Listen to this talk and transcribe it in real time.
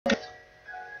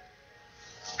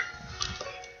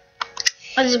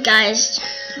What's up, guys?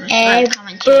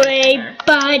 Everybody! We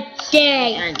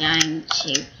are going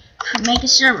to make a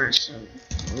server. So,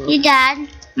 Hey, Dad.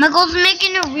 Michael's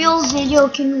making a real video.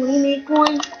 Can we make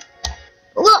one?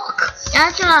 Look!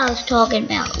 That's what I was talking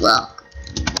about. Look.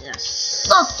 yes.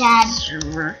 Look, Dad.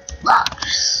 Server. Look.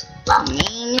 Look.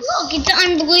 Names. Look, it's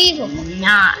unbelievable.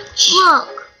 Notch.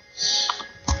 Look.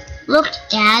 Look,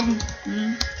 Dad.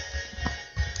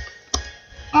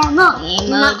 And look, Game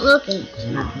you're not mode. looking.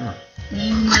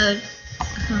 Game mode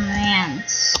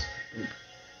commands.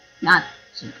 Not.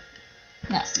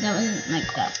 That wasn't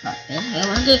like that, but basically,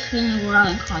 we're going to create a world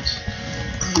and call it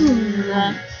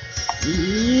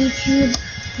YouTube.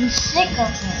 I'm sick of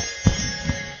it.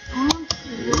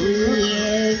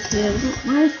 YouTube.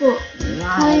 Michael,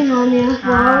 playing on there for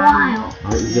a while.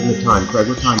 Alright, you give me time. Craig,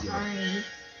 what time do you have?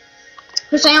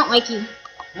 Chris, I don't like you.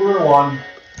 We're one.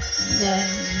 The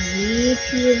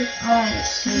YouTube.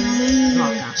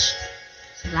 Oh gosh.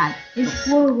 So bad. It's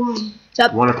 4-1.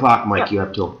 So, 1 o'clock, Mike, you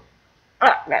have till.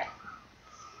 right.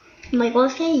 Michael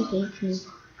said he hates me.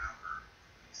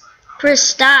 Chris,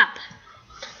 stop.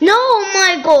 No,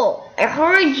 Michael! I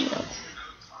heard you.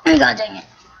 Oh god dang it.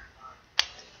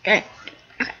 Okay.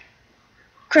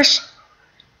 Chris,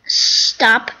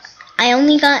 stop. I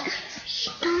only got.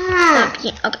 Stop.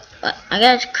 Yeah, okay, I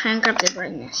gotta crank up the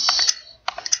brightness.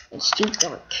 It's too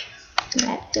dark.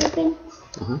 That's open.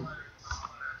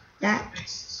 That.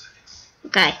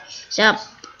 Okay, so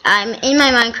I'm in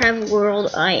my Minecraft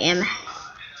world. I am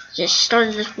just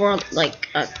started this world like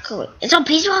it's on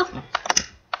peaceful.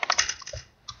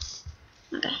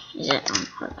 Okay, is it on?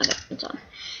 Okay, it's on.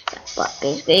 Yeah, but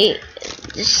basically,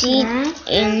 the seed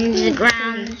in the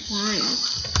ground.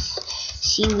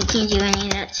 See, we can't do any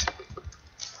of that.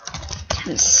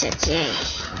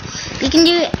 We can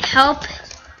do help,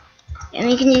 and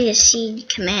we can do the seed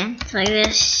command like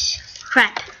this.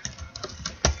 Crap.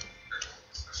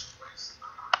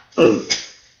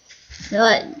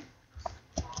 But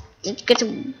let's get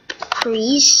some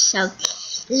trees. So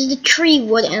this is the tree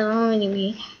wood, and I'm going to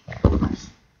be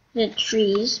the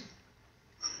trees.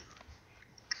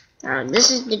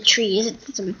 This is the trees.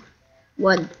 It's some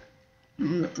wood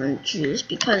from the trees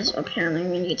because apparently we're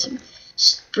going to get some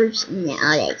spruce and all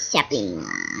that shopping.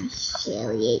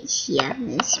 So yeah,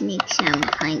 let's make some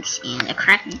planks and a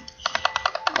crafting.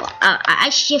 I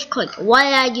shift click. Why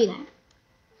did I do that?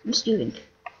 I'm stupid.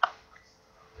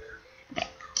 Okay.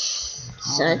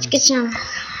 So let's get some.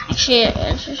 Actually,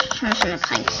 let's just turn some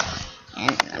planks.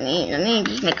 And let me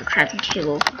just make a crafting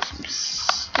table with some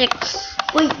sticks.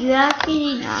 Wait, you actually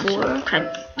need No,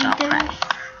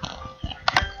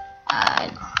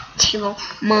 table.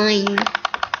 mine.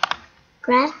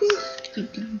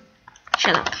 Crafting?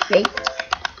 Shut up. Great.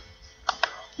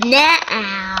 Now.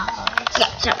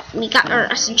 Yeah, so we got our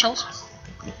essentials.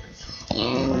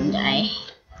 And I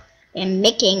am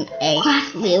making a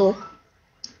little.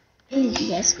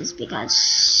 Yes, it's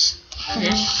because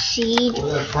the seed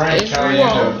Frank, is how you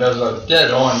doing? Does a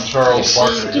dead on Charles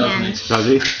Barker, doesn't he? Does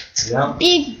he? Yeah.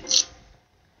 Big.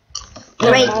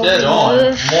 great. Dead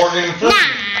on. Morgan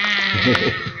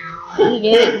Freeman. We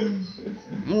do.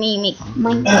 Let me make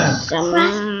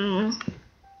some.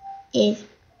 Is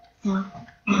so.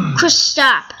 Chris,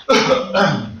 stop.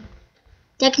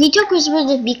 Dad, can you tell Chris where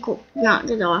to be cool? Not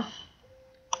get off.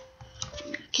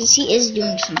 Because he is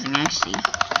doing something, I see.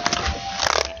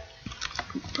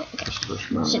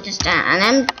 Okay. Set this down. And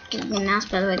I'm getting announced,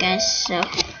 by the way, guys. So,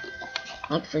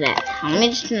 look for that. Let me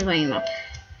just turn the volume up.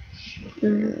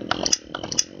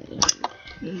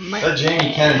 That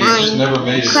Jamie Kennedy just never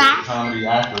made it as a comedy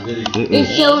actor, did he?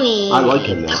 It's showing. I like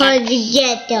him now. Cause you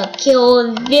get to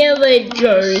kill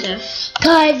villagers.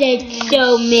 Cause it's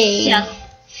so mean. Yeah.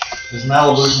 Is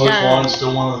Malibu's Most Wanted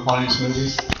still one of the funniest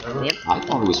movies ever? Yep. I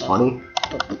thought it was funny.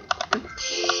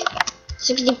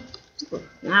 60.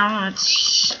 No,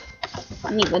 it's.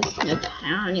 I need wood. Nope. I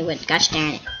don't need wood. Gosh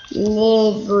darn it.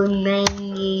 Never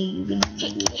mind.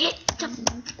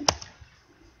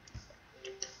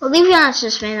 Well, leave you on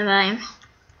this man volume.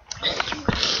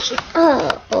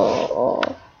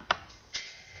 Oh.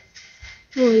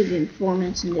 We've been 4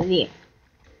 minutes into the video.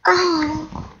 Oh.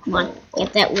 Come on,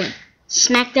 get that wood.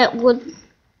 Smack that wood.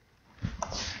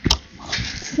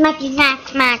 Smacky smack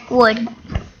smack wood.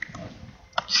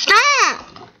 Stop!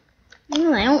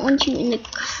 No, I don't want you in the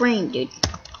frame, dude.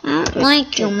 I don't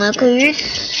like you, Michael. You're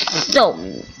so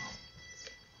mean.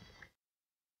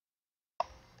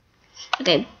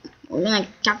 Okay, we're gonna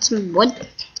get some wood.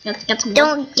 Get some wood.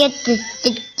 Don't get the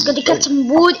stick. Gotta get some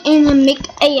wood and then make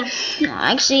a. No,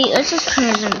 actually, let's just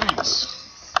turn some things.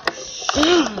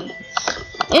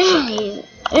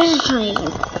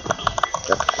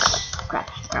 Crap.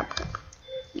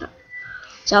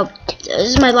 So this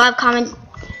is my live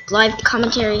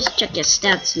commentaries. Check your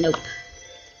stats. Nope.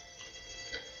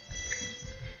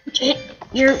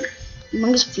 Your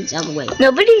Among feet's out of the way.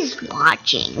 Nobody's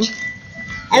watching.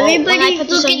 Well, Everybody's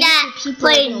looking at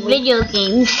playing video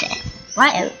games.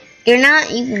 What? They're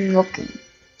not even looking.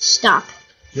 Stop.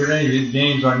 You have any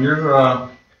games on your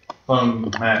phone,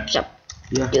 Matt? So,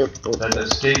 Yeah. That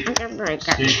escape from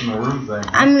the room thing.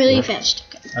 I'm really fast.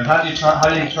 Okay. And how do you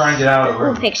try and get out of the Oh,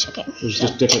 room? pics. Okay. There's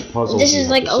just different puzzles. This you is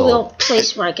have like to a solve. little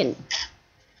place where I can,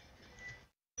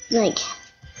 like,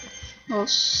 I'll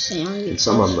say And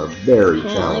some of them are very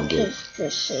challenging. because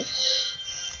this is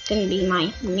gonna be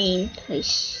my main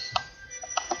place.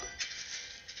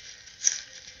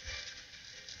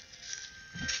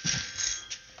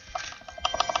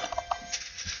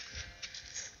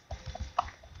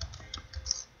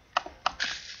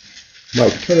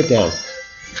 Mike, turn it down.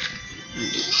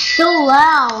 So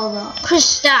loud. Chris,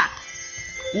 stop.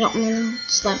 You don't want to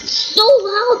stop. So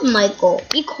loud, Michael.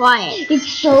 Be quiet. It's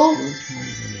so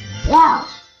loud.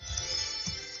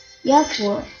 Yes,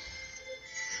 what?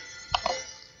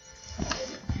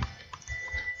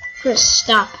 Chris,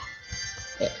 stop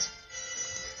it.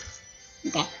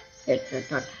 Okay. Good.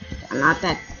 I'm not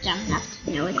that dumb enough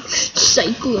to know what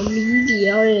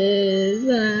encyclopedia is.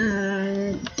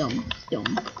 Dumb.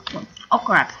 Oh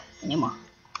crap, I need more.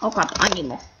 Oh crap, I need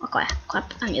more. Oh crap,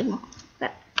 I need more.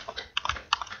 Crap.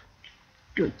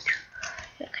 Good.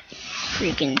 Okay.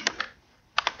 Freaking.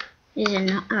 This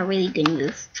is a really good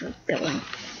move for building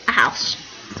a house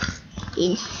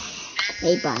in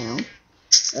a biome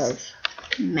of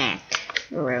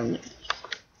macaroni.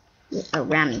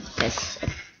 Around me.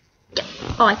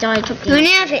 Oh, I thought I took You only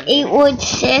have 8 wood,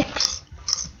 6.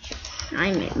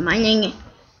 I'm mining.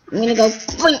 I'm gonna go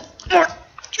find more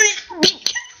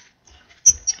trees.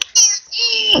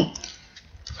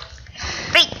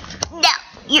 Right now,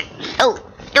 you're so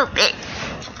stupid.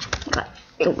 Okay.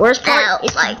 The worst part Ow,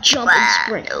 is like to jump and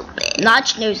sprint. stupid.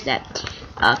 Notch knows that.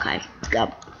 Okay. Go.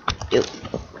 Do.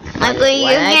 Michael,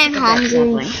 you're getting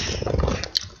hungry.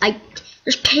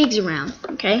 There's pigs around.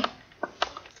 Okay.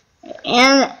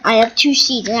 And I have 2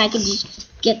 seeds, and I can just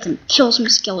kill some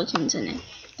skeletons in it.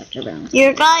 After around.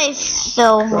 Your guy is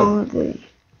so hungry.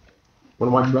 Want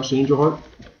to watch Rush Angel Heart?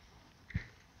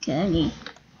 Okay.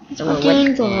 So Okay,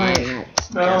 Angel Heart.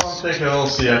 No, I'll take a little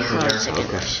siesta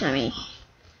here. Let me.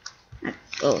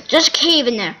 Oh, just a cave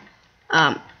in there.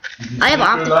 I have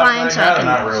optifine, so I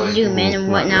can zoom in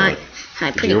and whatnot.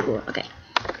 Hi, pretty cool. Okay.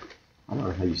 I don't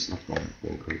know how you slept on that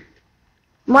thing, Chris.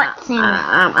 What thing?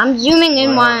 I'm zooming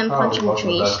in while I'm Probably punching wasn't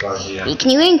the trees. best idea. Hey,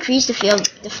 can you increase the field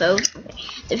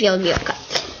of view? Okay.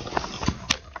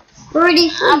 Birdie,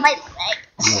 on my leg.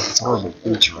 I'm not horrible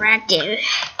creature. Attractive.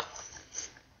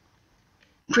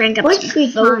 Crank up What's some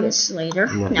free focus later.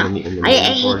 In the No, main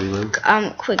I party room.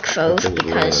 hate quick That fove thing's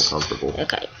really because. uncomfortable.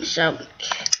 Okay, so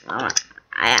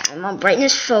I'm on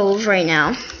brightness fove right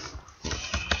now.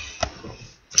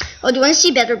 Oh, do you want to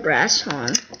see better grass? Hold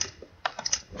on.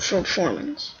 For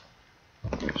performance.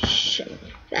 Shit,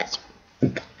 that's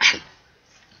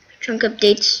chunk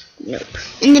updates. Nope.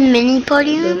 In the mini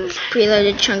party room?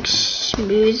 Preloaded chunks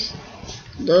smooth.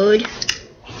 Load.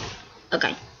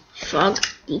 Okay. Fog.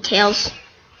 Details.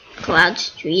 Clouds.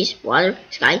 Trees. Water.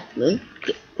 Sky. Moon.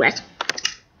 Grass.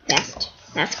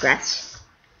 That's grass.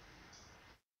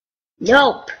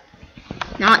 Nope.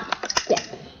 Not. Yeah.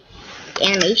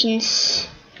 Animations.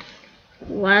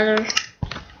 Water.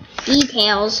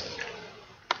 Details.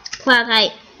 Cloud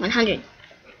height. 100.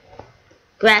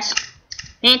 Grass.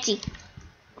 Fancy.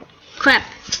 Crap.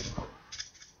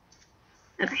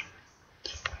 Okay.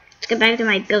 Let's get back to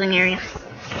my building area.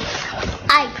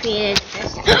 I created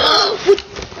this.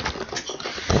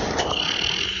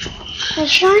 I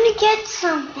was trying to get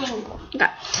something. Okay.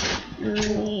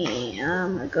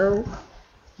 I'm gonna go.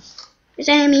 What's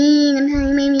that mean? I'm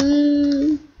telling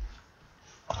me.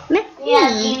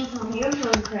 Yeah, from your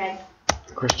phone, Craig.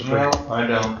 Christopher, Well, I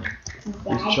don't.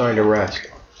 he's trying to rest.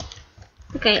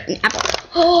 Okay, an apple.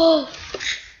 Oh!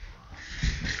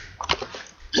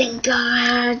 Thank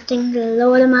God, thank the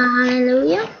Lord,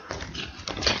 hallelujah.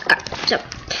 Okay, so,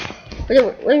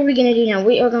 what are we gonna do now?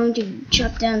 We are going to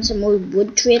chop down some more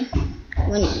wood trim.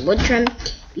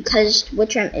 Because wood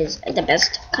trim is the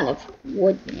best kind of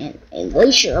wood and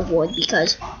glacier of wood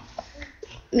because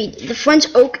the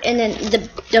front's oak and then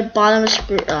the bottom is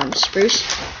spruce.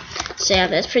 So yeah,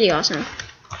 that's pretty awesome.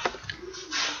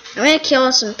 I'm gonna kill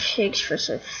some pigs for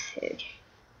some food,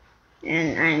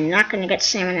 and I'm not gonna get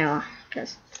salmonella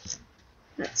because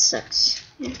that sucks.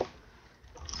 Yeah.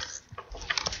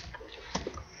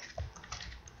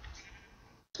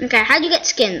 Okay, how do you get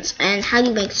skins and how do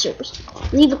you make servers?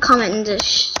 Leave a comment in the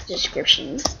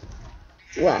description.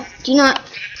 Well, do not.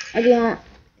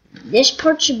 This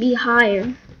part should be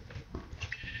higher.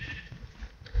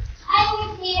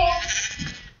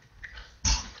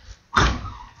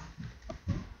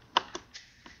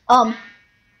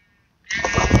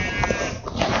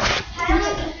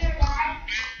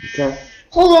 Okay.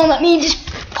 Hold on, let me just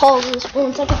pause this for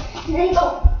 1 second. There you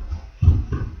go.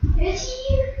 It's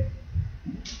here.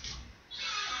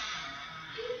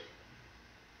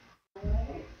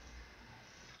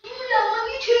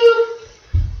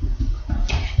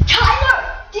 Tyler,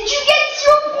 did you get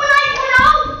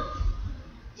 0.9.0?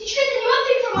 Did you get the new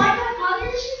update for Minecraft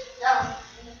Poggers? No.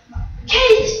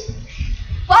 Case.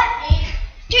 What?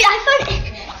 Dude, I found it.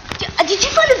 Did you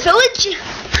find a village?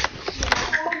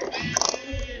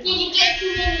 Did you get to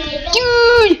the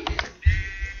Dude!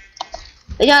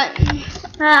 I got.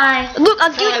 Hi. Look,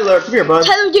 I'm doing. Tyler, come here, bud.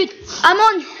 Tyler, dude, I'm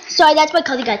on. Sorry, that's my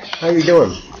cousin guy. How you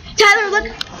doing? Tyler, look.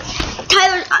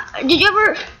 Tyler, did you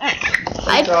ever?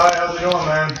 How's it going,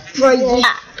 man?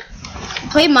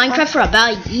 Played Minecraft for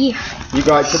about a year. You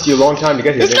guys took you a long time to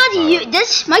get here. This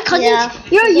guy's my cousin. Yeah,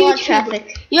 You're a there's a lot of YouTuber.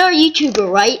 traffic. You're a YouTuber,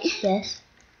 right? Yes.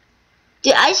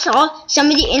 Dude, I saw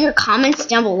somebody in her comments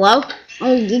down below on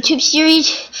a YouTube series.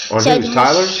 On said who's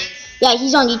Tyler? Yeah,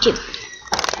 he's on YouTube.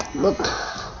 Look.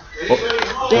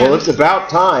 Well, it's about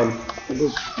time.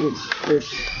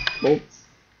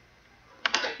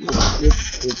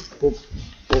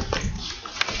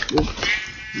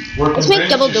 We're Let's make convinced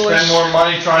double you doors. spend more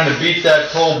money trying to beat that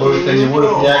toll booth than you would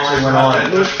if you actually went on it.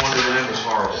 This Wonderland was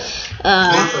horrible.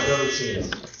 Worst I've ever seen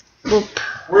it. Whoop.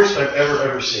 Worst I've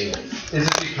ever seen it. Is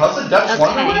it because of Dutch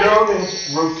Wonderland? No,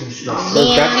 road construction.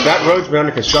 That road's been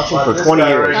under construction for 20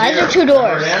 years. Why is there 2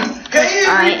 doors? Hey,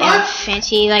 I am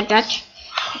fancy like that.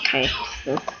 Okay.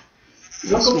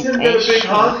 Uncle Tim got a big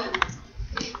hug.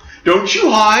 Don't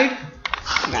you hide.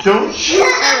 Don't you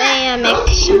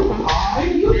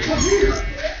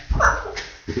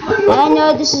I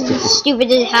know this is the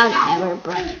stupidest house ever,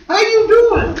 but How you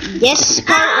doing? this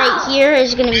part right here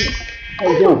is gonna be How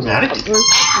you doing, Maddie? a brooch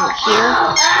right here.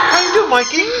 How you doing,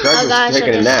 Mikey? Greg was guys,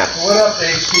 taking a I nap. What up,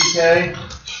 HTK?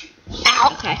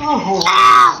 Okay.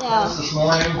 What's this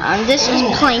morning? This is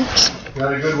planks.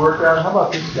 Got a good workout? How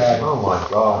about this guy? Oh my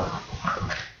god.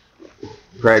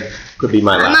 Greg could be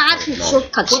my I'm last. gonna add some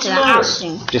shortcuts to that house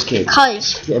soon. Just kidding.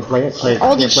 Because Can't play it.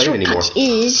 all Can't these play it anymore. shortcuts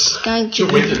is going to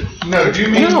be. No, do you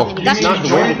mean No, Maybe it's that's not the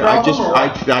the way. I just, I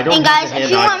don't. And guys, have if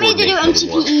you want me to do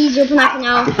MTPE 0.9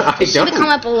 now, I just leave a don't.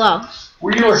 comment below.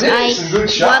 Well, you were hitting I- some good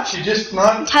shots. You just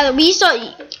not. Tyler, we saw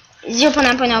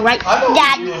 0.9.0, right? I don't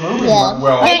Dad, think you were moving well.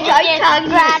 Did you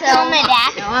scratch on my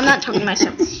back? No, I'm not talking to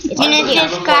myself. It's Did you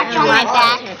scratch on my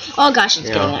back? Oh gosh, it's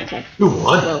Yeah. getting okay. You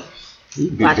what?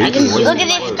 But I can Look at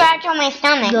this scratch on my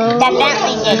stomach. That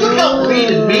Bentley did. Look how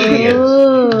lean and mean he is.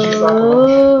 Did you stop?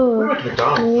 We went to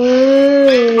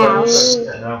McDonald's.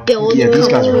 Build. Yeah, these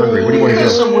guys are hungry. What do you want to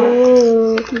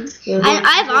do? I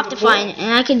have Optifine,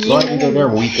 and I can Well, I can go there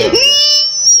and we go.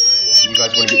 You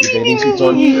guys want to get your bathing suits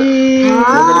on? We're Let me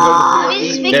gonna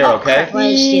just go make there, okay? Let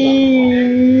me just do that.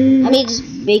 Let me just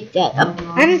make that up.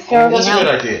 I'm sorry. That's a good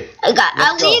idea.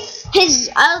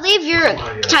 I'll leave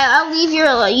your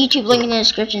YouTube link in the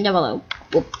description down below.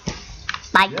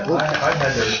 Bye. Yeah, I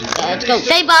had those. Let's go.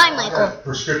 Say bye, Michael.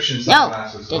 Prescription No,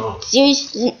 sunglasses. the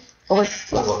series isn't over.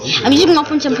 I'm using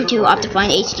 1.7.2 Optifine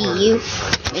HDU.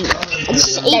 This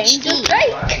is HD.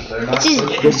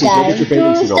 This is. Go get your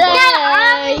bathing suit on.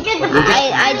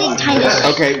 I did kind of.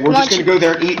 Okay, we're just gonna go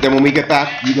there and eat. Then when we get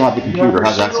back, you can have the computer.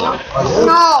 How's that sound?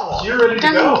 No. You're ready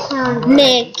to go.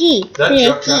 Mickey.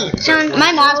 That truck traffic.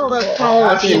 My mom's broke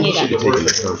Tyler if you knew that.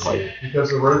 Because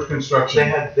the road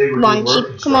construction. They were Come on, doing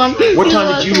road Chief. Come on. construction. What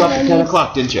time did you left at 10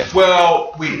 o'clock, didn't you?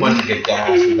 Well, we went to get gas,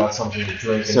 we got something to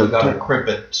drink, and So we got a ten-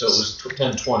 crimpet, so it was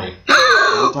 10:20.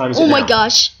 What time is it Oh my now?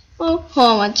 gosh. Oh,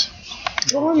 hold on.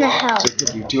 Go in the house. So it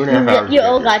took you 2.5 hours. to You get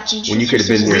all here. got Jesus. When you could have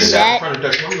been there. We sat in That- front of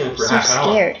Dutch Wonderland for a So half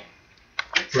hour. scared.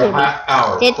 For a half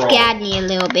hour. That crawl. scared me a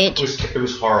little bit. It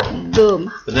was horrible.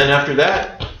 Boom. But then after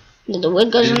that, The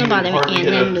wood goes on the Didn't bottom, even hardly and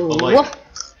get then a the light. woof.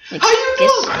 Like how you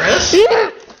doing, Chris?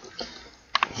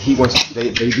 He wants.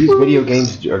 These video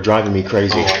games are driving me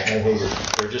crazy. I hate it.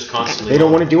 They're just constantly. They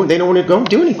don't want to do it. They don't want to go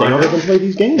do anything other than play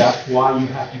these games. That's why you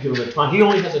have to give him a time. He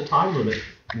only has a time limit.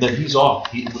 Then he's off.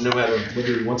 No matter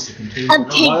whether he wants to continue. Or not.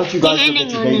 Why don't you guys go get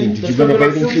your bathing? Did you bring a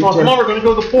bathing suit? Come on, we're gonna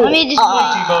go to the pool. Let me just.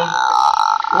 T-Bone.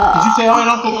 Did you say hi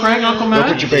to Uncle Craig, Uncle Go Matt?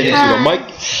 put your bathing suit on, Mike.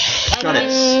 Shut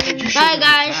it. Bye,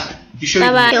 guys. You should.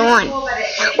 Bye bye.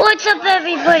 What's up,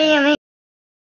 everybody?